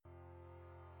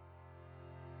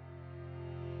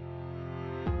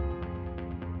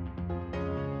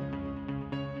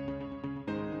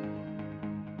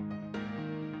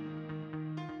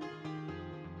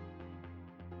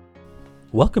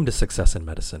Welcome to Success in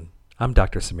Medicine. I'm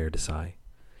Dr. Samir Desai.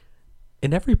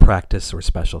 In every practice or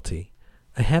specialty,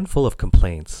 a handful of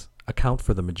complaints account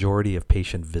for the majority of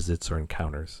patient visits or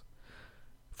encounters.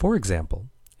 For example,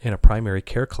 in a primary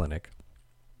care clinic,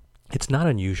 it's not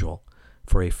unusual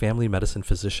for a family medicine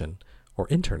physician or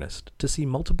internist to see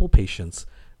multiple patients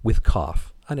with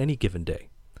cough on any given day.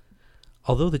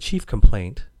 Although the chief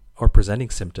complaint or presenting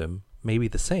symptom may be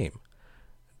the same,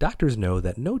 doctors know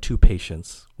that no two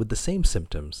patients with the same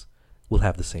symptoms will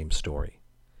have the same story.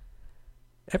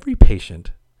 Every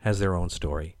patient has their own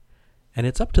story, and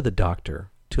it's up to the doctor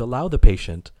to allow the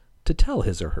patient to tell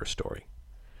his or her story.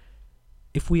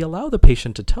 If we allow the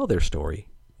patient to tell their story,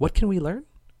 what can we learn?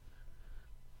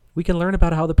 We can learn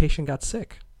about how the patient got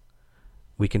sick.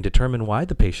 We can determine why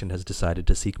the patient has decided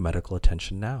to seek medical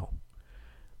attention now.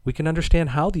 We can understand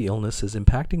how the illness is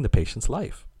impacting the patient's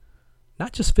life,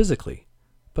 not just physically,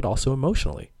 but also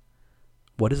emotionally.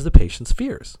 What is the patient's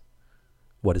fears?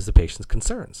 What is the patient's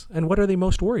concerns? And what are they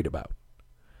most worried about?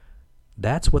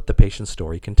 That's what the patient's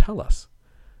story can tell us.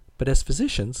 But as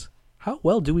physicians, how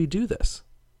well do we do this?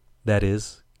 That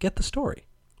is, get the story.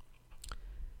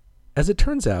 As it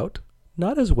turns out,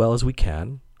 not as well as we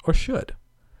can or should.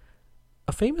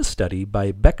 A famous study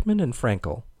by Beckman and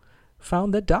Frankel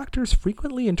found that doctors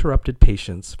frequently interrupted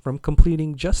patients from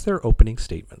completing just their opening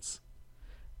statements.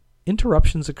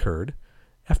 Interruptions occurred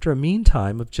after a mean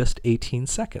time of just 18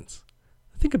 seconds.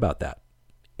 Think about that,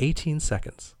 18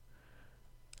 seconds.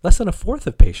 Less than a fourth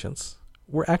of patients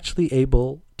were actually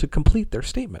able to complete their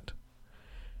statement.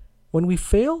 When we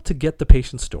fail to get the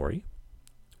patient's story,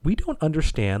 we don't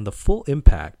understand the full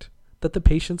impact that the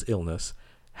patient's illness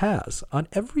has on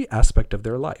every aspect of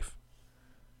their life.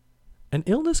 An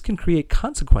illness can create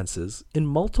consequences in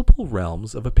multiple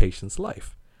realms of a patient's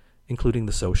life, including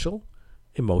the social,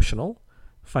 emotional,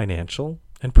 financial,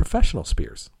 and professional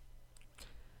spheres.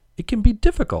 It can be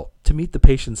difficult to meet the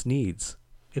patient's needs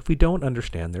if we don't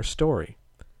understand their story.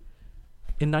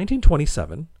 In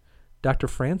 1927, Dr.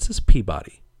 Francis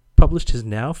Peabody published his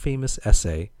now famous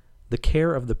essay, The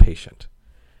Care of the Patient.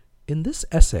 In this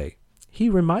essay, he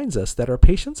reminds us that our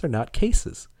patients are not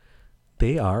cases.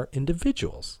 They are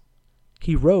individuals.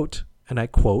 He wrote, and I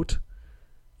quote,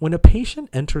 "When a patient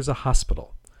enters a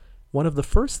hospital, one of the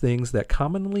first things that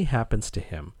commonly happens to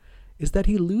him is that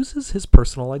he loses his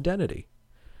personal identity.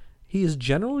 He is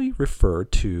generally referred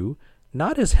to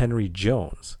not as Henry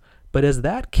Jones, but as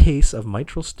that case of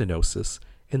mitral stenosis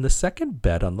in the second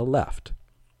bed on the left.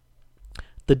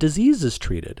 The disease is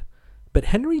treated, but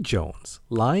Henry Jones,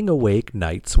 lying awake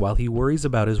nights while he worries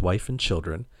about his wife and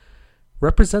children,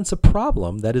 represents a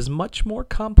problem that is much more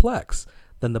complex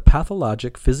than the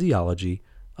pathologic physiology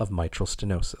of mitral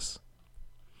stenosis."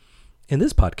 In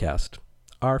this podcast,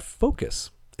 our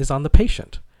focus is on the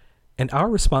patient and our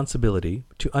responsibility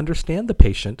to understand the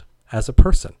patient as a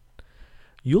person.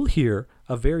 You'll hear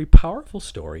a very powerful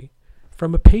story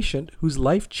from a patient whose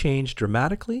life changed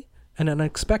dramatically and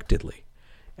unexpectedly.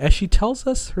 As she tells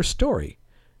us her story,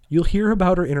 you'll hear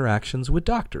about her interactions with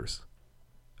doctors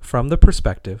from the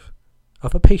perspective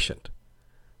of a patient.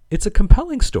 It's a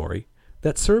compelling story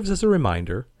that serves as a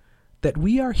reminder that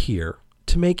we are here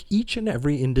to make each and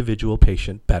every individual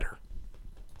patient better.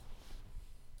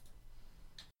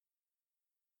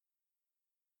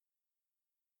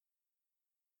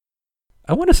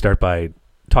 I want to start by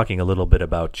talking a little bit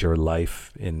about your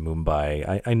life in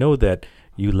Mumbai. I know that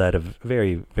you led a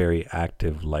very, very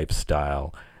active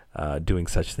lifestyle, doing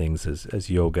such things as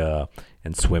yoga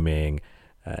and swimming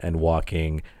and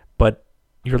walking, but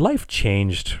your life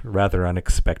changed rather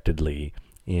unexpectedly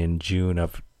in June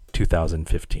of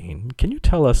 2015. Can you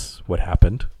tell us what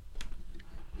happened?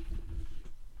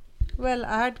 Well,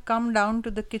 I had come down to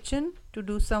the kitchen to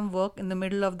do some work in the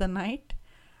middle of the night,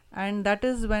 and that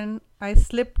is when I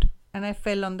slipped and I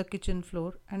fell on the kitchen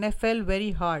floor, and I fell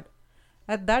very hard.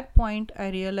 At that point, I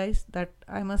realized that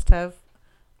I must have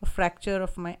a fracture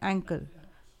of my ankle.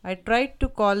 I tried to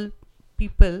call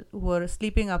people who were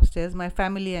sleeping upstairs, my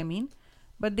family I mean,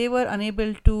 but they were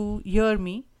unable to hear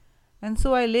me, and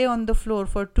so I lay on the floor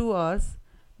for 2 hours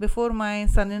before my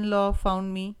son-in-law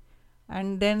found me,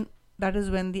 and then that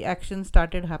is when the action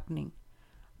started happening.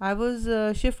 I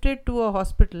was shifted to a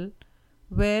hospital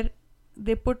where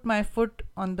they put my foot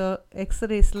on the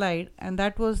X-ray slide, and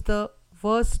that was the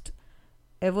worst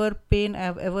ever pain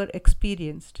I've ever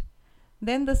experienced.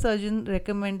 Then the surgeon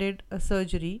recommended a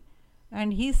surgery,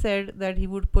 and he said that he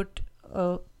would put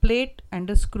a plate and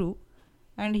a screw,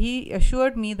 and he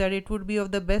assured me that it would be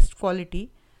of the best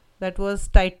quality, that was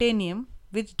titanium,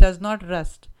 which does not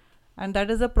rust. And that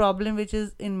is a problem which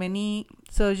is in many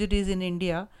surgeries in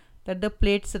India, that the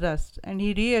plates rust, and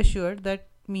he reassured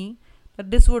me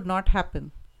that this would not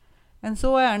happen. And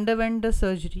so I underwent the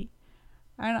surgery.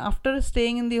 And after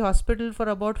staying in the hospital for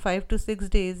about 5 to 6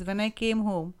 days, when I came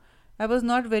home, I was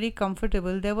not very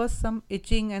comfortable. There was some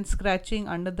itching and scratching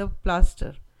under the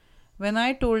plaster. When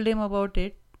I told him about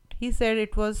it, he said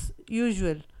it was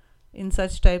usual in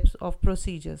such types of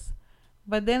procedures.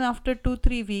 But then after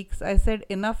 2-3 weeks, I said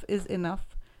enough is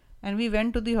enough, and we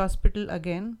went to the hospital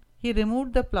again. He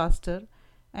removed the plaster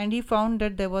and he found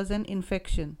that there was an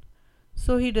infection.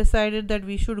 So he decided that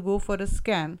we should go for a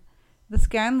scan. The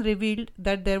scan revealed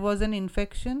that there was an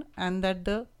infection and that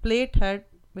the plate had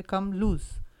become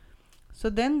loose. So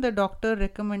then the doctor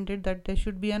recommended that there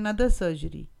should be another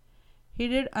surgery. He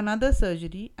did another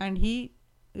surgery and he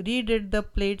redid the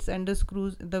plates and the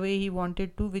screws the way he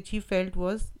wanted to, which he felt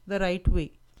was the right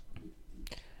way.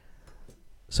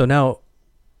 So now,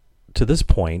 to this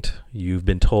point, you've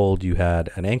been told you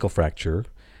had an ankle fracture,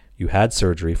 you had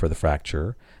surgery for the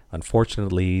fracture.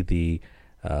 Unfortunately, the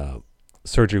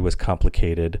surgery was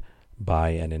complicated by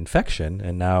an infection,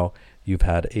 and now you've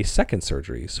had a second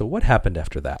surgery. So what happened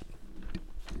after that?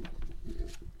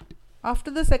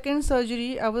 After the second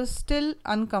surgery, I was still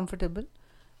uncomfortable.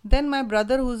 Then my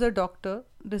brother, who's a doctor,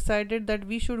 decided that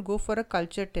we should go for a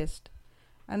culture test.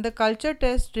 And the culture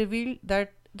test revealed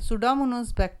that the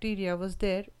Pseudomonas bacteria was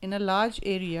there in a large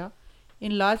area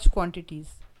in large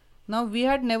quantities. Now we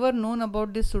had never known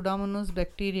about this Pseudomonas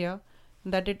bacteria,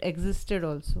 that it existed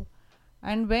also.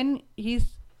 And when he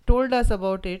told us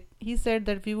about it, he said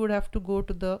that we would have to go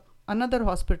to the another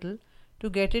hospital to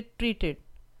get it treated.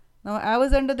 Now I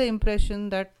was under the impression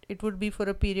that it would be for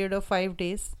a period of 5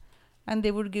 days and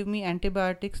they would give me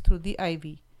antibiotics through the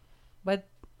IV. But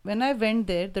when I went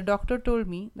there, the doctor told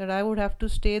me that I would have to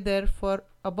stay there for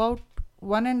about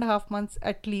 1.5 months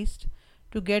at least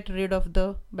to get rid of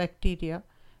the bacteria.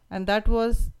 And that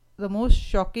was the most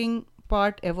shocking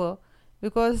part ever,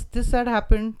 because this had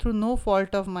happened through no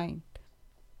fault of mine.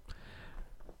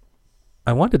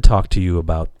 I want to talk to you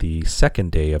about the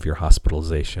second day of your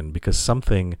hospitalization because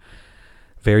something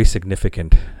very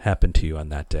significant happened to you on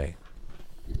that day.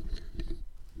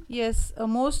 Yes, a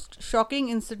most shocking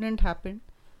incident happened.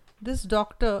 This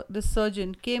doctor, this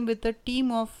surgeon, came with a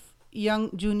team of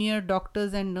young junior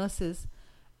doctors and nurses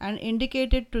and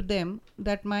indicated to them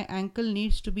that my ankle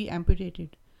needs to be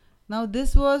amputated. Now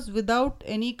this was without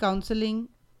any counseling.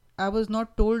 I was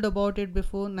not told about it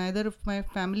before, neither of my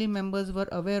family members were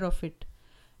aware of it.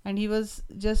 And he was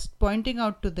just pointing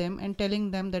out to them and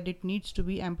telling them that it needs to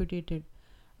be amputated.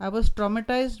 I was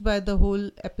traumatized by the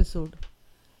whole episode.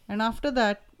 And after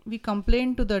that, we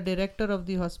complained to the director of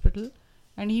the hospital,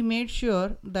 and he made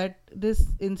sure that this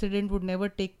incident would never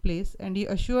take place, and he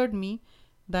assured me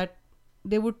that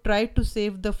they would try to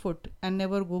save the foot and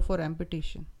never go for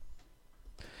amputation.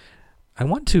 I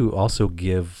want to also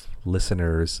give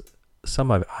listeners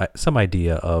some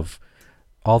idea of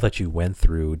all that you went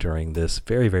through during this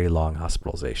very, very long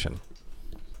hospitalization.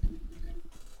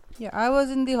 Yeah, I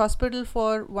was in the hospital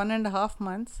for 1.5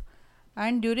 months,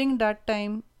 and during that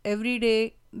time, every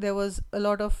day there was a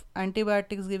lot of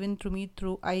antibiotics given to me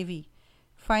through IV.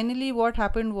 Finally, what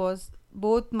happened was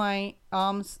both my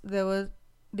arms,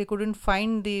 they couldn't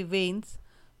find the veins,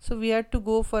 so we had to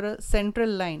go for a central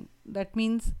line. That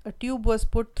means a tube was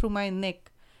put through my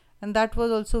neck, and that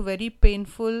was also very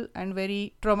painful and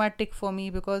very traumatic for me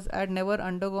because I had never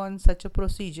undergone such a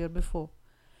procedure before.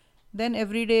 Then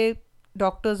every day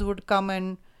doctors would come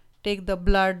and take the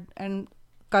blood and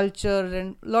culture,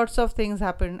 and lots of things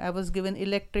happened. I was given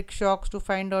electric shocks to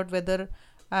find out whether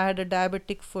I had a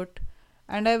diabetic foot,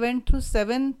 and I went through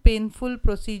 7 painful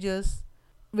procedures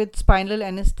with spinal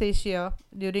anesthesia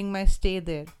during my stay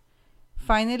there.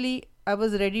 Finally, I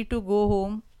was ready to go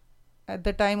home at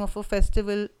the time of a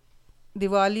festival.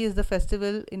 Diwali is the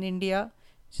festival in India,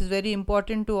 which is very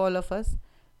important to all of us,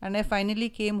 and I finally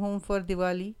came home for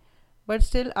Diwali. But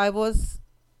still I was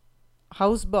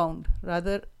housebound,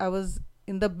 rather I was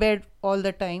in the bed all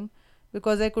the time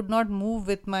because I could not move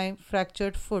with my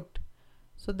fractured foot.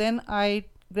 So then I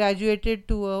graduated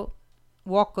to a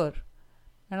walker,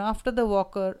 and after the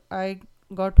walker I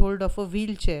got hold of a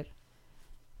wheelchair.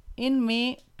 In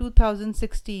May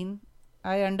 2016,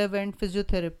 I underwent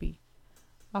physiotherapy.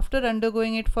 After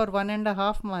undergoing it for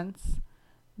 1.5 months,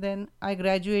 then I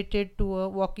graduated to a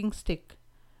walking stick,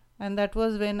 and that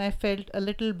was when I felt a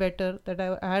little better, that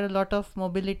I had a lot of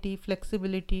mobility,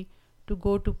 flexibility to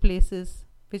go to places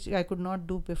which I could not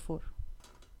do before.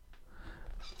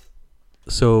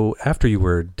 So after you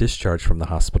were discharged from the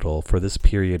hospital, for this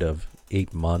period of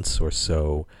 8 months or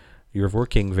so, you're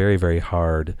working very, very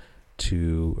hard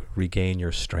to regain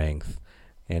your strength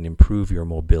and improve your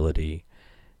mobility.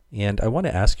 And I want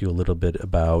to ask you a little bit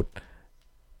about,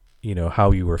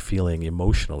 how you were feeling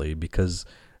emotionally, because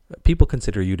people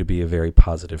consider you to be a very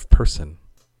positive person.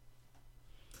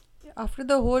 After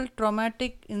the whole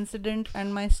traumatic incident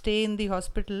and my stay in the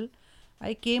hospital,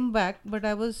 I came back, but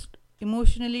I was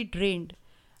emotionally drained.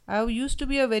 I used to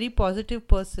be a very positive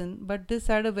person, but this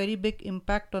had a very big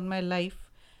impact on my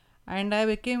life, and I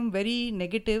became very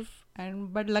negative.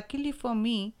 And but luckily for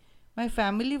me, my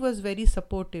family was very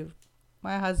supportive.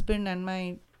 My husband and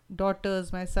my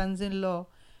daughters, my sons-in-law,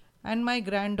 and my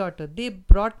granddaughter, they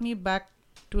brought me back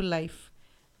to life.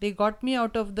 They got me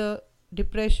out of the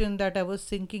depression that I was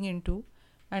sinking into,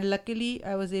 and luckily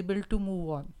I was able to move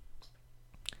on.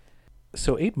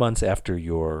 So 8 months after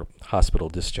your hospital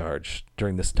discharge,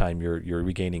 during this time you're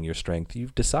regaining your strength,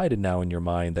 you've decided now in your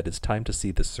mind that it's time to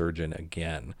see the surgeon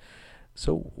again.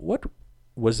 So what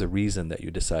was the reason that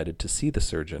you decided to see the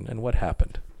surgeon, and what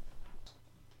happened?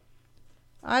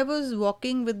 I was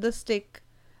walking with the stick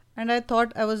and I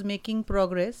thought I was making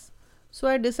progress, so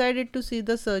I decided to see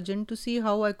the surgeon to see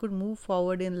how I could move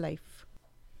forward in life.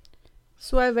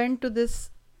 So I went to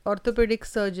this orthopedic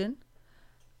surgeon,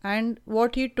 and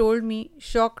what he told me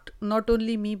shocked not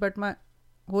only me but my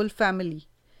whole family.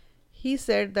 He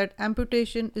said that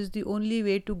amputation is the only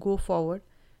way to go forward,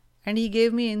 and he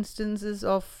gave me instances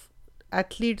of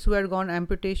athletes who had gone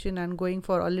amputation and going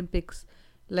for Olympics,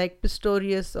 like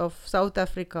Pistorius of South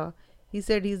Africa. He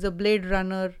said he's a blade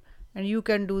runner and you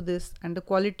can do this, and the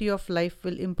quality of life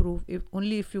will improve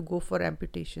if you go for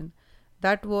amputation.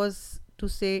 That was, to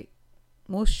say,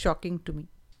 most shocking to me.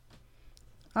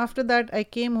 After that, I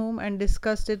came home and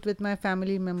discussed it with my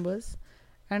family members,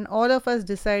 and all of us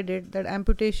decided that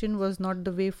amputation was not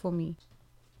the way for me.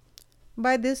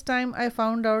 By this time, I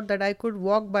found out that I could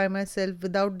walk by myself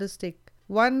without the stick.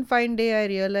 One fine day, I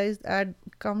realized I had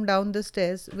come down the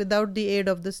stairs without the aid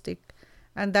of the stick,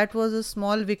 and that was a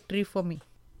small victory for me.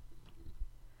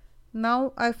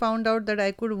 Now I found out that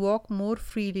I could walk more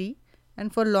freely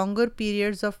and for longer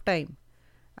periods of time,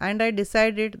 and I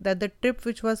decided that the trip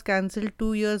which was cancelled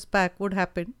 2 years back would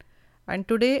happen, and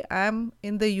today I am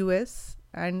in the US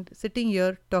and sitting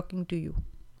here talking to you.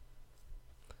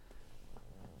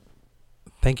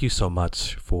 Thank you so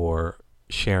much for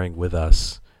sharing with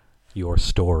us your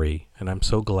story, and I'm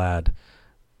so glad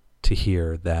to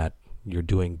hear that you're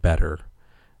doing better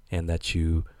and that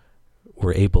you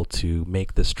were able to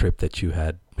make this trip that you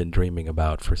had been dreaming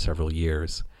about for several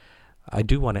years. I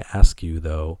do want to ask you,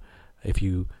 though, if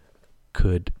you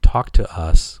could talk to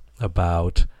us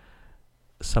about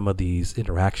some of these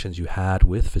interactions you had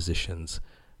with physicians,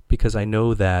 because I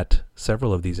know that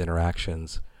several of these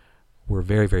interactions were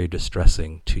very, very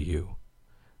distressing to you.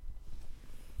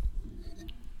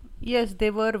 Yes,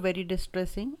 they were very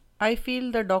distressing. I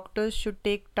feel the doctors should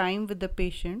take time with the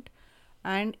patient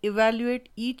and evaluate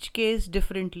each case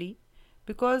differently,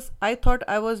 because I thought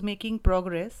I was making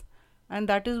progress, and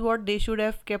that is what they should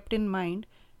have kept in mind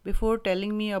before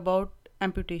telling me about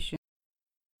amputation.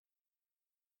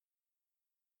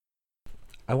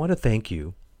 I want to thank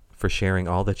you for sharing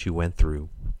all that you went through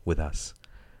with us.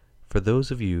 For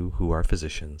those of you who are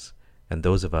physicians, and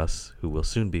those of us who will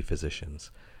soon be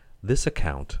physicians, this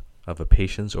account of a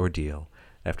patient's ordeal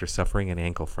after suffering an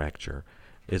ankle fracture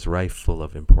is rife full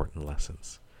of important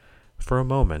lessons. For a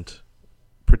moment,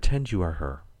 pretend you are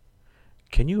her.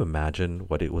 Can you imagine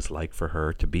what it was like for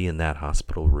her to be in that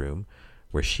hospital room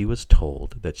where she was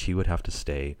told that she would have to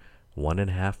stay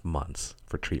 1.5 months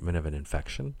for treatment of an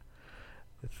infection?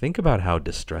 Think about how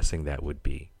distressing that would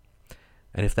be.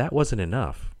 And if that wasn't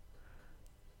enough,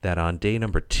 that on day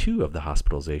number 2 of the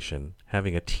hospitalization,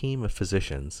 having a team of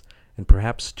physicians and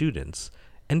perhaps students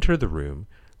enter the room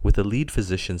with the lead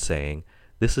physician saying,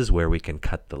 "This is where we can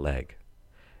cut the leg."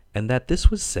 And that this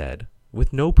was said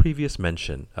with no previous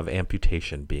mention of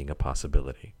amputation being a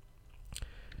possibility.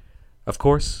 Of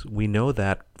course, we know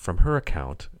that from her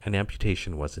account, an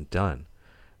amputation wasn't done.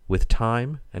 With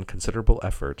time and considerable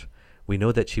effort, we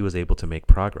know that she was able to make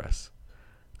progress.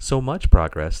 So much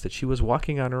progress that she was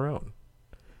walking on her own.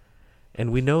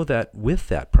 And we know that with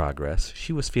that progress,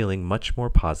 she was feeling much more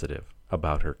positive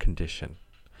about her condition.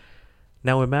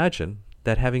 Now imagine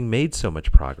that having made so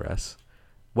much progress,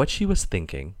 what she was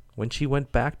thinking when she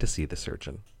went back to see the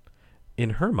surgeon.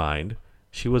 In her mind,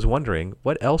 she was wondering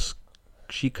what else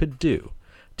she could do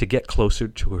to get closer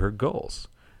to her goals,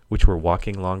 which were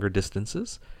walking longer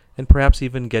distances and perhaps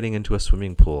even getting into a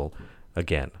swimming pool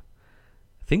again.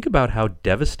 Think about how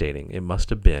devastating it must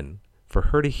have been for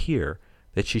her to hear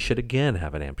that she should again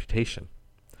have an amputation.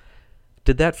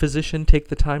 Did that physician take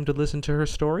the time to listen to her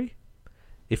story?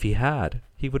 If he had,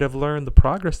 he would have learned the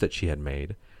progress that she had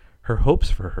made, her hopes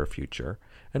for her future,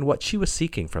 and what she was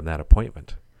seeking from that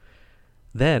appointment.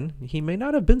 Then he may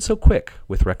not have been so quick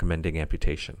with recommending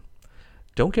amputation.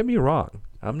 Don't get me wrong,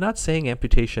 I'm not saying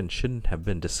amputation shouldn't have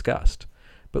been discussed,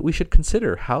 but we should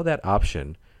consider how that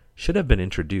option should have been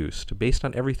introduced based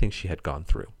on everything she had gone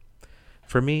through.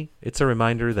 For me, it's a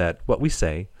reminder that what we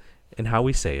say and how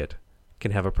we say it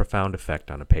can have a profound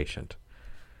effect on a patient.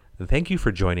 And thank you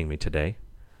for joining me today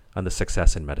on the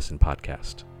Success in Medicine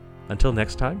podcast. Until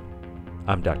next time,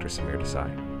 I'm Dr. Samir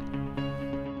Desai.